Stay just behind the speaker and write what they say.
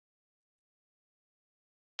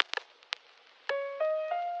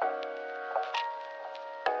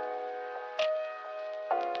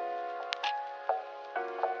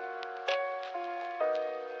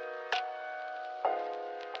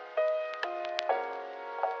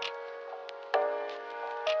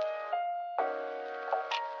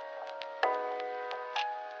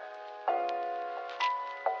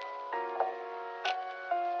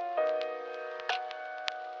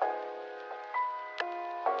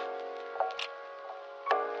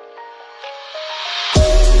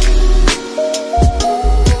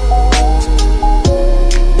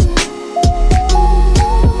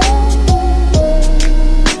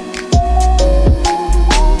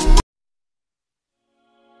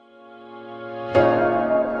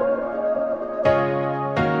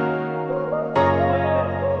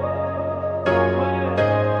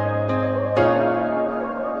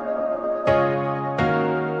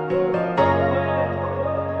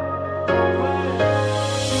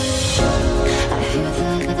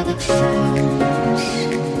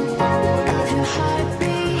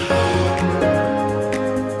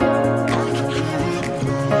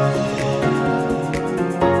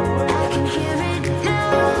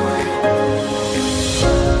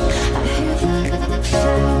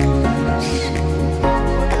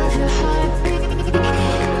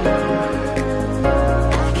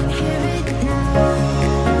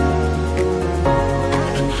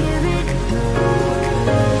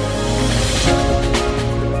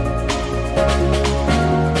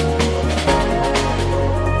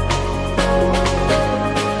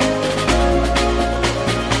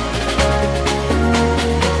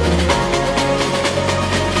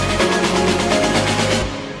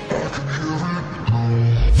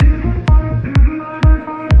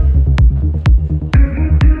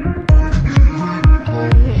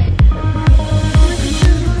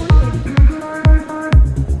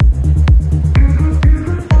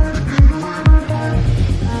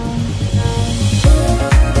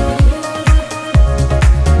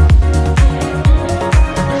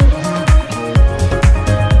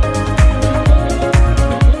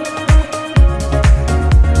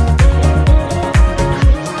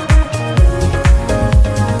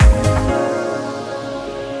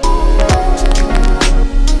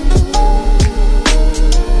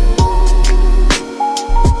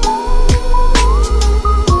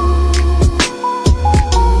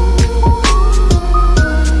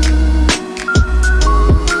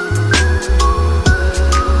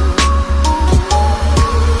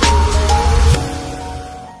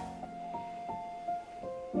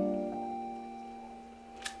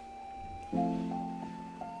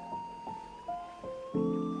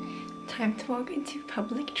Time to walk into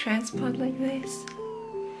public transport like this.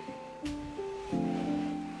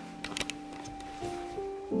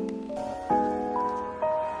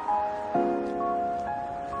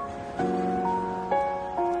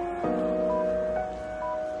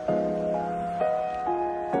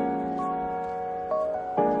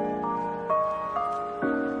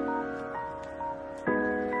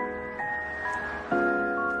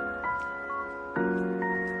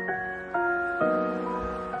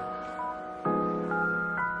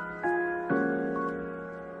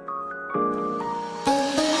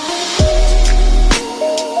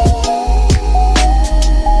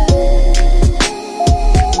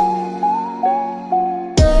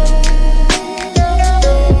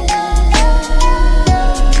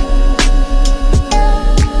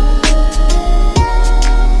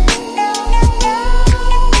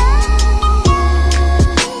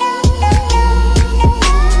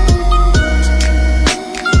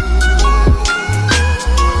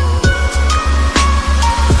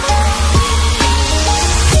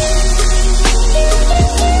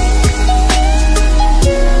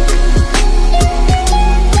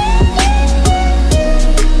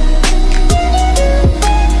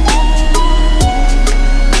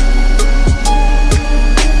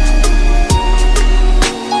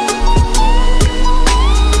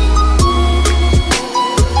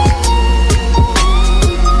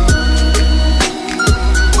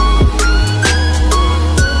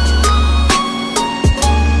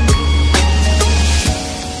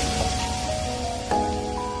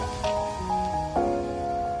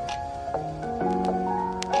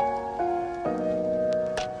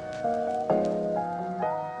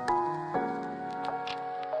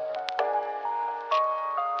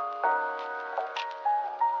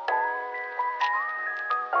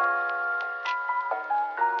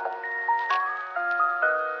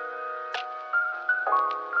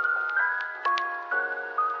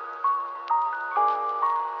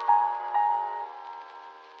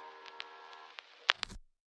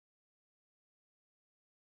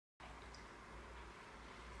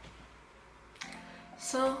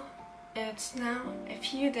 So it's now a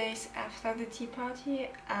few days after the tea party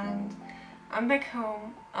and I'm back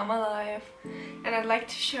home, I'm alive, and I'd like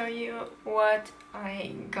to show you what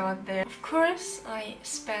I got there. Of course, I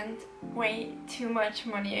spent way too much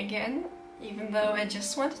money again, even though I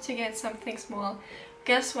just wanted to get something small.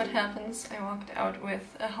 Guess what happens? I walked out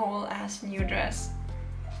with a whole ass new dress.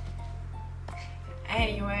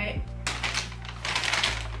 Anyway,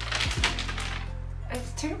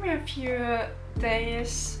 took me a few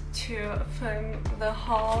days to film the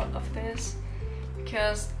haul of this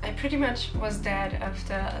because I pretty much was dead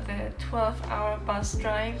after the 12-hour bus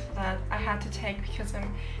drive that I had to take because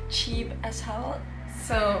I'm cheap as hell.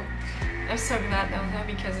 So I'm so glad now though,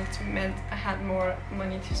 because it meant I had more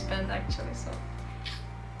money to spend actually, so.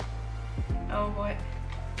 Oh boy.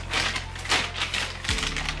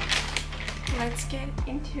 Let's get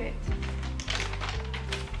into it.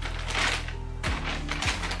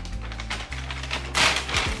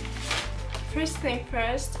 First thing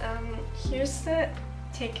first, here's the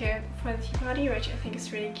ticket for the tea party, which I think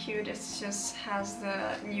is really cute. It just has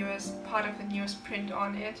the newest part of the newest print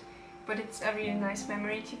on it, but it's a really nice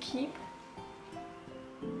memory to keep.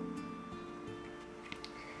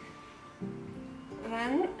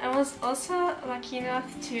 Then I was also lucky enough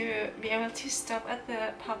to be able to stop at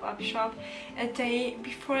the pop-up shop a day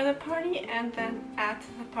before the party, and then at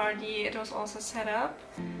the party it was also set up.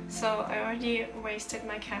 So I already wasted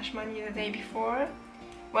my cash money the day before.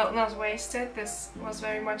 Well, not wasted, this was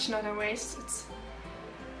very much not a waste.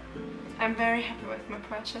 I'm very happy with my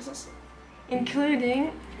purchases,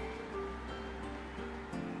 including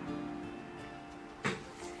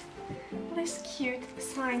this cute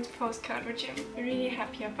signed postcard, which I'm really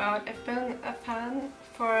happy about. I've been a fan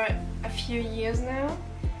for a few years now,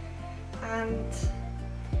 and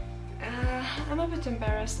I'm a bit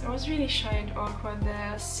embarrassed. I was really shy and awkward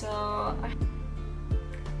there, so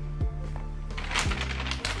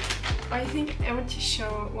I think I want to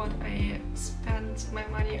show what I spent my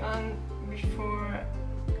money on before.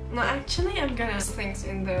 No, actually I'm gonna list things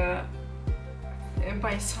in the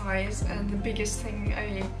by size, and the biggest thing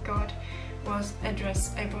I got was a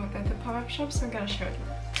dress I bought at the pop-up shop, so I'm gonna show it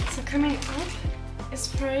now. So coming up is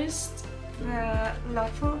first the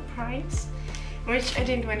Lotto prize, which I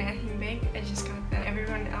didn't win anything big, I just got that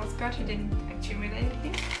everyone else got who didn't actually win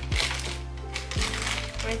anything.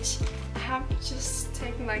 Which I have just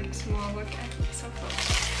taken like a small look at so far.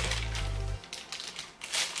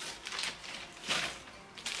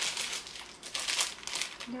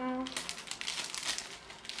 Now,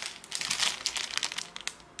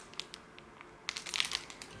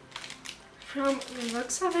 from the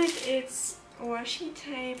looks of it, it's washi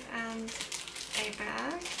tape and a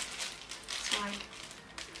bag. It's like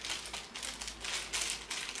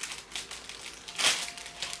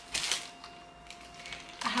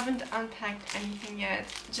I haven't unpacked anything yet,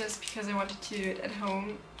 just because I wanted to do it at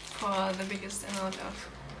home for the biggest amount of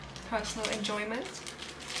personal enjoyment.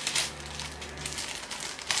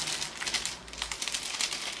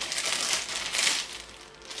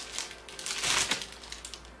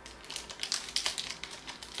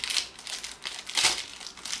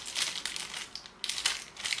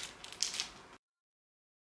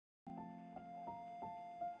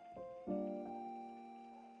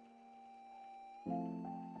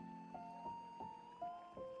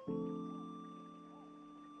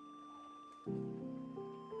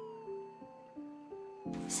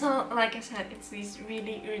 So, like I said, it's these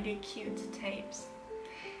really cute tapes,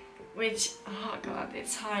 which, oh god,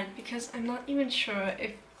 it's hard because I'm not even sure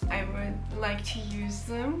if I would like to use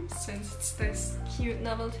them since it's this cute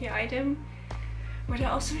novelty item. But I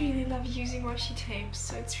also really love using washi tapes,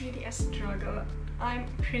 so it's really a struggle. I'm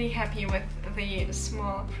pretty happy with the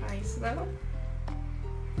small price though.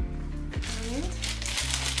 And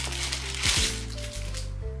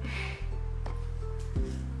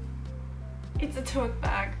it's a tote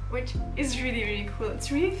bag, which is really cool.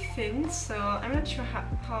 It's really thin, so I'm not sure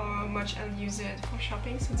how much I'll use it for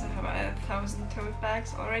shopping since I have 1,000 tote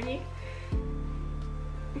bags already.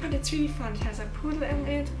 But it's really fun. It has a poodle in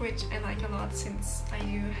it, which I like a lot since I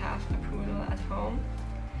do have a poodle at home.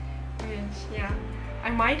 And yeah,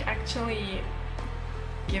 I might actually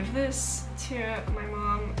give this to my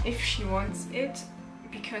mom if she wants it,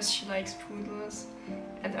 because she likes poodles,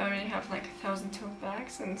 and I already have like 1,000 tote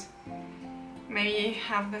bags, and maybe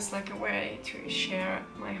have this like a way to share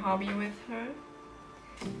my hobby with her.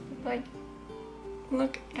 Like,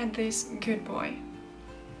 look at this good boy.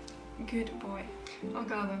 Good boy. Oh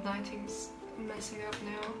god, the lighting's messing up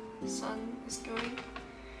now. The sun is going.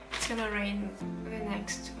 It's gonna rain the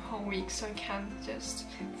next whole week, so I can't just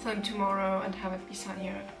film tomorrow and have it be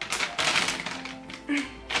sunnier.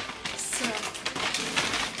 So,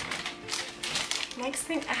 next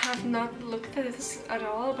thing, I have not looked at this at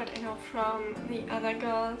all, but I know from the other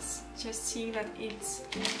girls just seeing that it's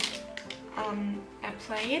a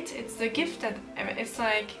plate. It's the gift that it's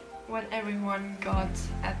like what everyone got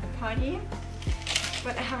at the party,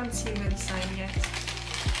 but I haven't seen the design yet.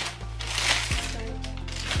 So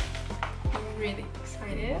I'm really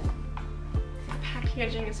excited. The packaging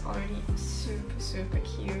packaging is already super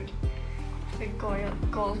cute. The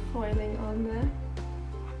gold foiling on there.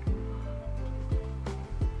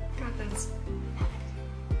 God, that's...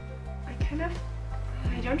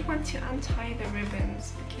 I don't want to untie the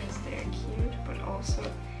ribbons because they're cute, but also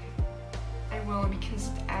I will because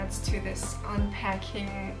it adds to this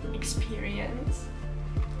unpacking experience.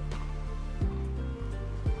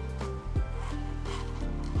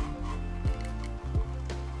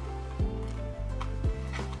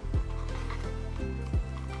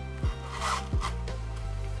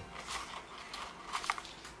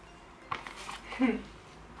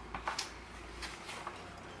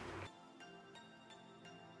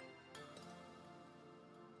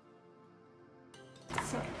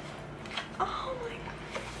 So, oh my god!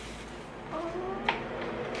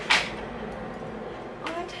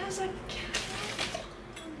 Oh, it has a cat.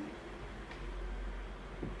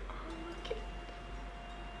 Oh, look at it.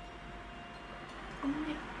 Oh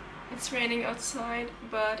my! It's raining outside,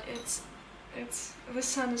 but the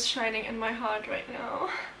sun is shining in my heart right now.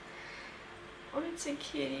 Oh, it's a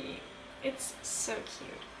kitty. It's so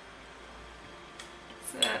cute.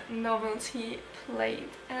 It's a novelty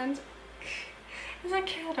plate and there's a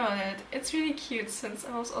cat on it. It's really cute since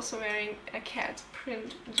I was also wearing a cat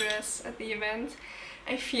print dress at the event.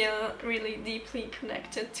 I feel really deeply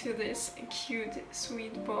connected to this cute,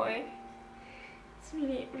 sweet boy. It's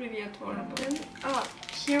really adorable. And,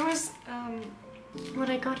 here was what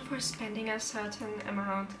I got for spending a certain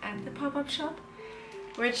amount at the pop-up shop,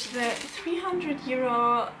 which the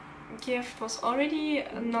 €300 gift was already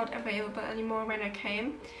not available anymore when I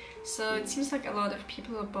came. So it seems like a lot of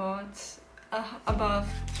people bought above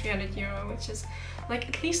 €300, which is like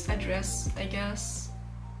at least a dress, I guess.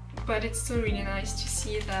 But it's still really nice to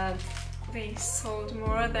see that they sold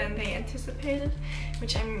more than they anticipated,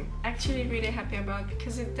 which I'm actually really happy about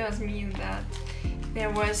because it does mean that there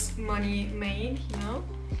was money made, you know?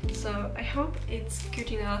 So I hope it's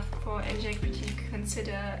good enough for MJ to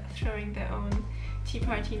consider throwing their own tea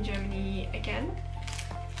party in Germany again.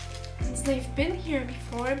 Since they've been here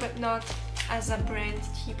before, but not as a brand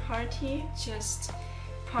tea party, just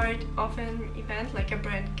part of an event, like a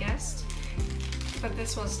brand guest. But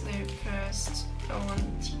this was their first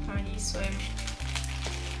own tea party, so I'm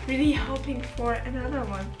really hoping for another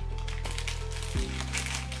one.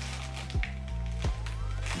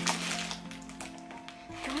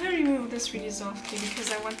 I want to remove this really softly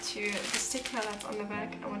because I want to, the sticker that's on the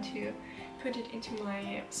back, I want to put it into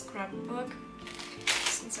my scrapbook,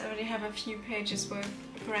 since I already have a few pages with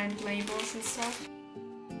brand labels and stuff.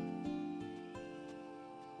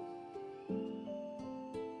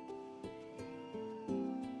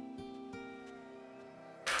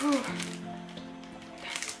 Whew.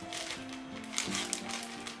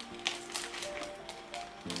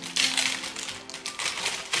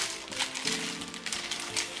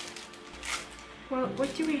 Well,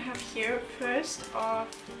 what do we have here? First off,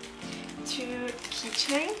 2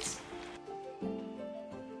 keychains.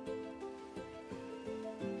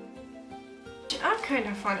 Are kind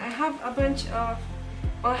of fun. I have a bunch of,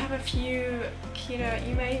 well, I have a few Kira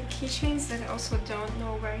email keychains that I also don't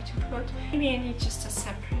know where to put. Maybe I need just a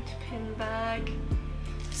separate pin bag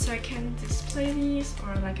so I can display these,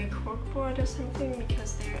 or like a corkboard or something,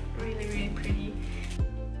 because they're really pretty.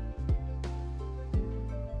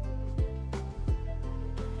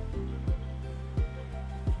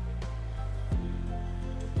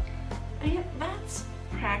 And that's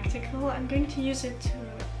practical. I'm going to use it to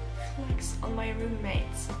flex on my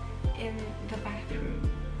roommates in the bathroom.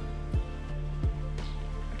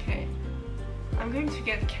 Okay, I'm going to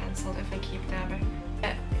get cancelled if I keep that.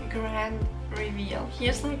 A grand reveal.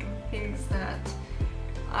 Here's like things that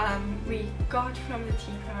we got from the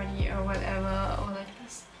tea party or whatever, or like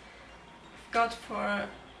this got for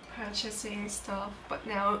purchasing stuff, but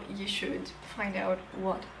now you should find out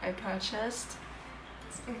what I purchased.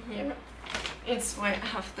 It's in here. It's why I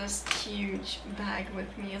have this huge bag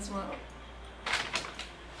with me as well.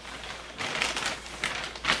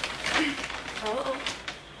 Oh,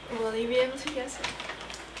 will you be able to guess it?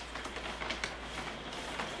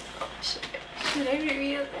 Oh, should I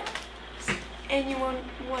reveal it? Is anyone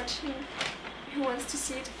watching who wants to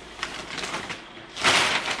see it?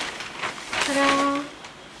 Ta-da!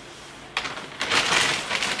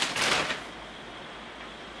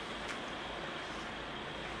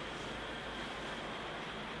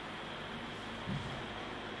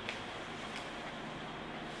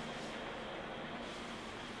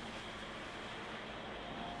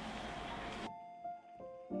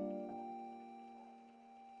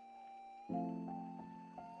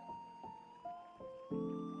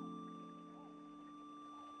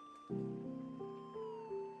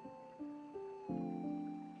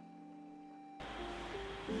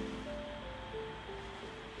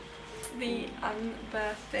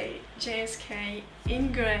 unbirthday JSK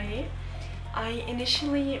in grey. I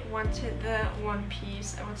initially wanted the one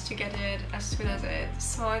piece. I wanted to get it as soon as I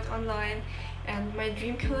saw it online, and my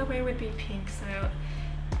dream colorway would be pink. So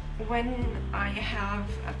when I have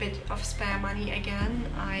a bit of spare money again,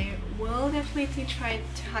 I will definitely try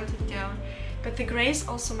to hunt it down. But the grey is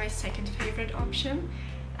also my second favorite option.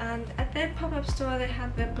 And at that pop-up store they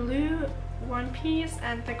had the blue one piece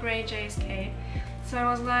and the grey JSK. So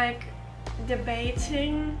I was like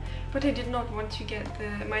debating, but I did not want to get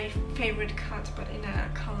my favorite cut but in a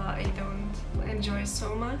color I don't enjoy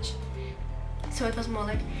so much. So it was more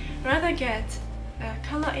like, rather get a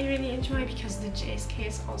color I really enjoy, because the JSK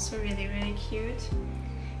is also really cute.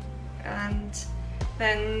 And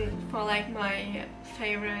then for like my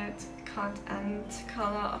favorite cut and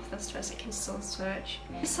color of the dress I can still search.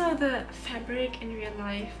 I saw the fabric in real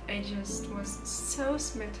life, I just was so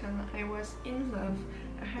smitten, I was in love.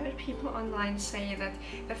 I heard people online say that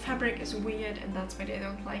the fabric is weird and that's why they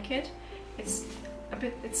don't like it. It's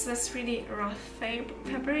this really rough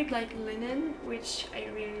fabric like linen, which I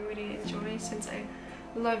really enjoy, since I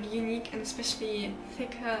love unique and especially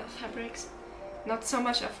thicker fabrics. Not so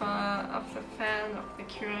much of the fan of the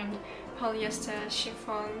current polyester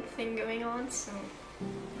chiffon thing going on, so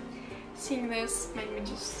seeing this made me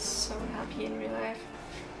just so happy in real life.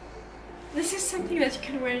 This is something that you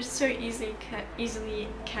can wear so easily,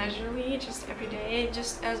 casually, just every day,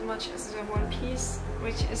 just as much as the one piece,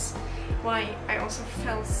 which is why I also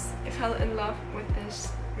fell in love with this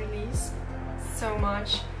release so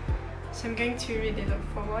much. So I'm going to really look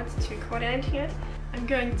forward to coordinating it. I'm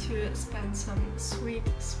going to spend some sweet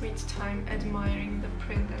time admiring the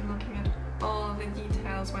print and looking at all the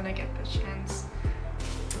details when I get the chance.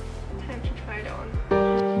 Time to try it on.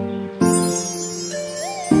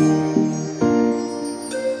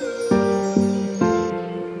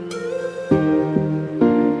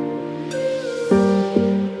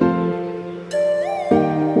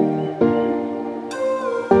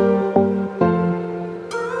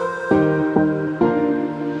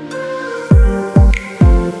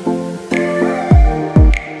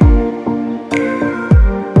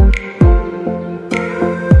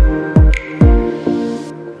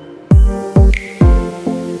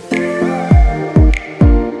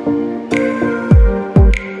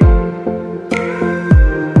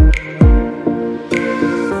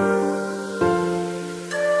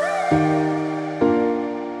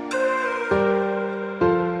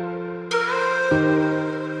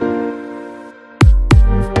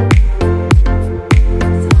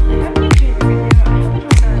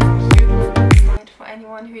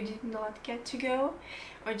 Who did not get to go,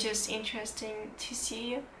 or just interesting to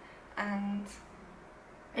see, and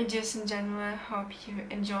I just in general hope you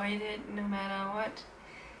enjoyed it no matter what,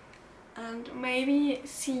 and maybe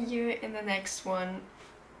see you in the next one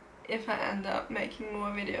if I end up making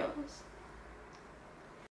more videos.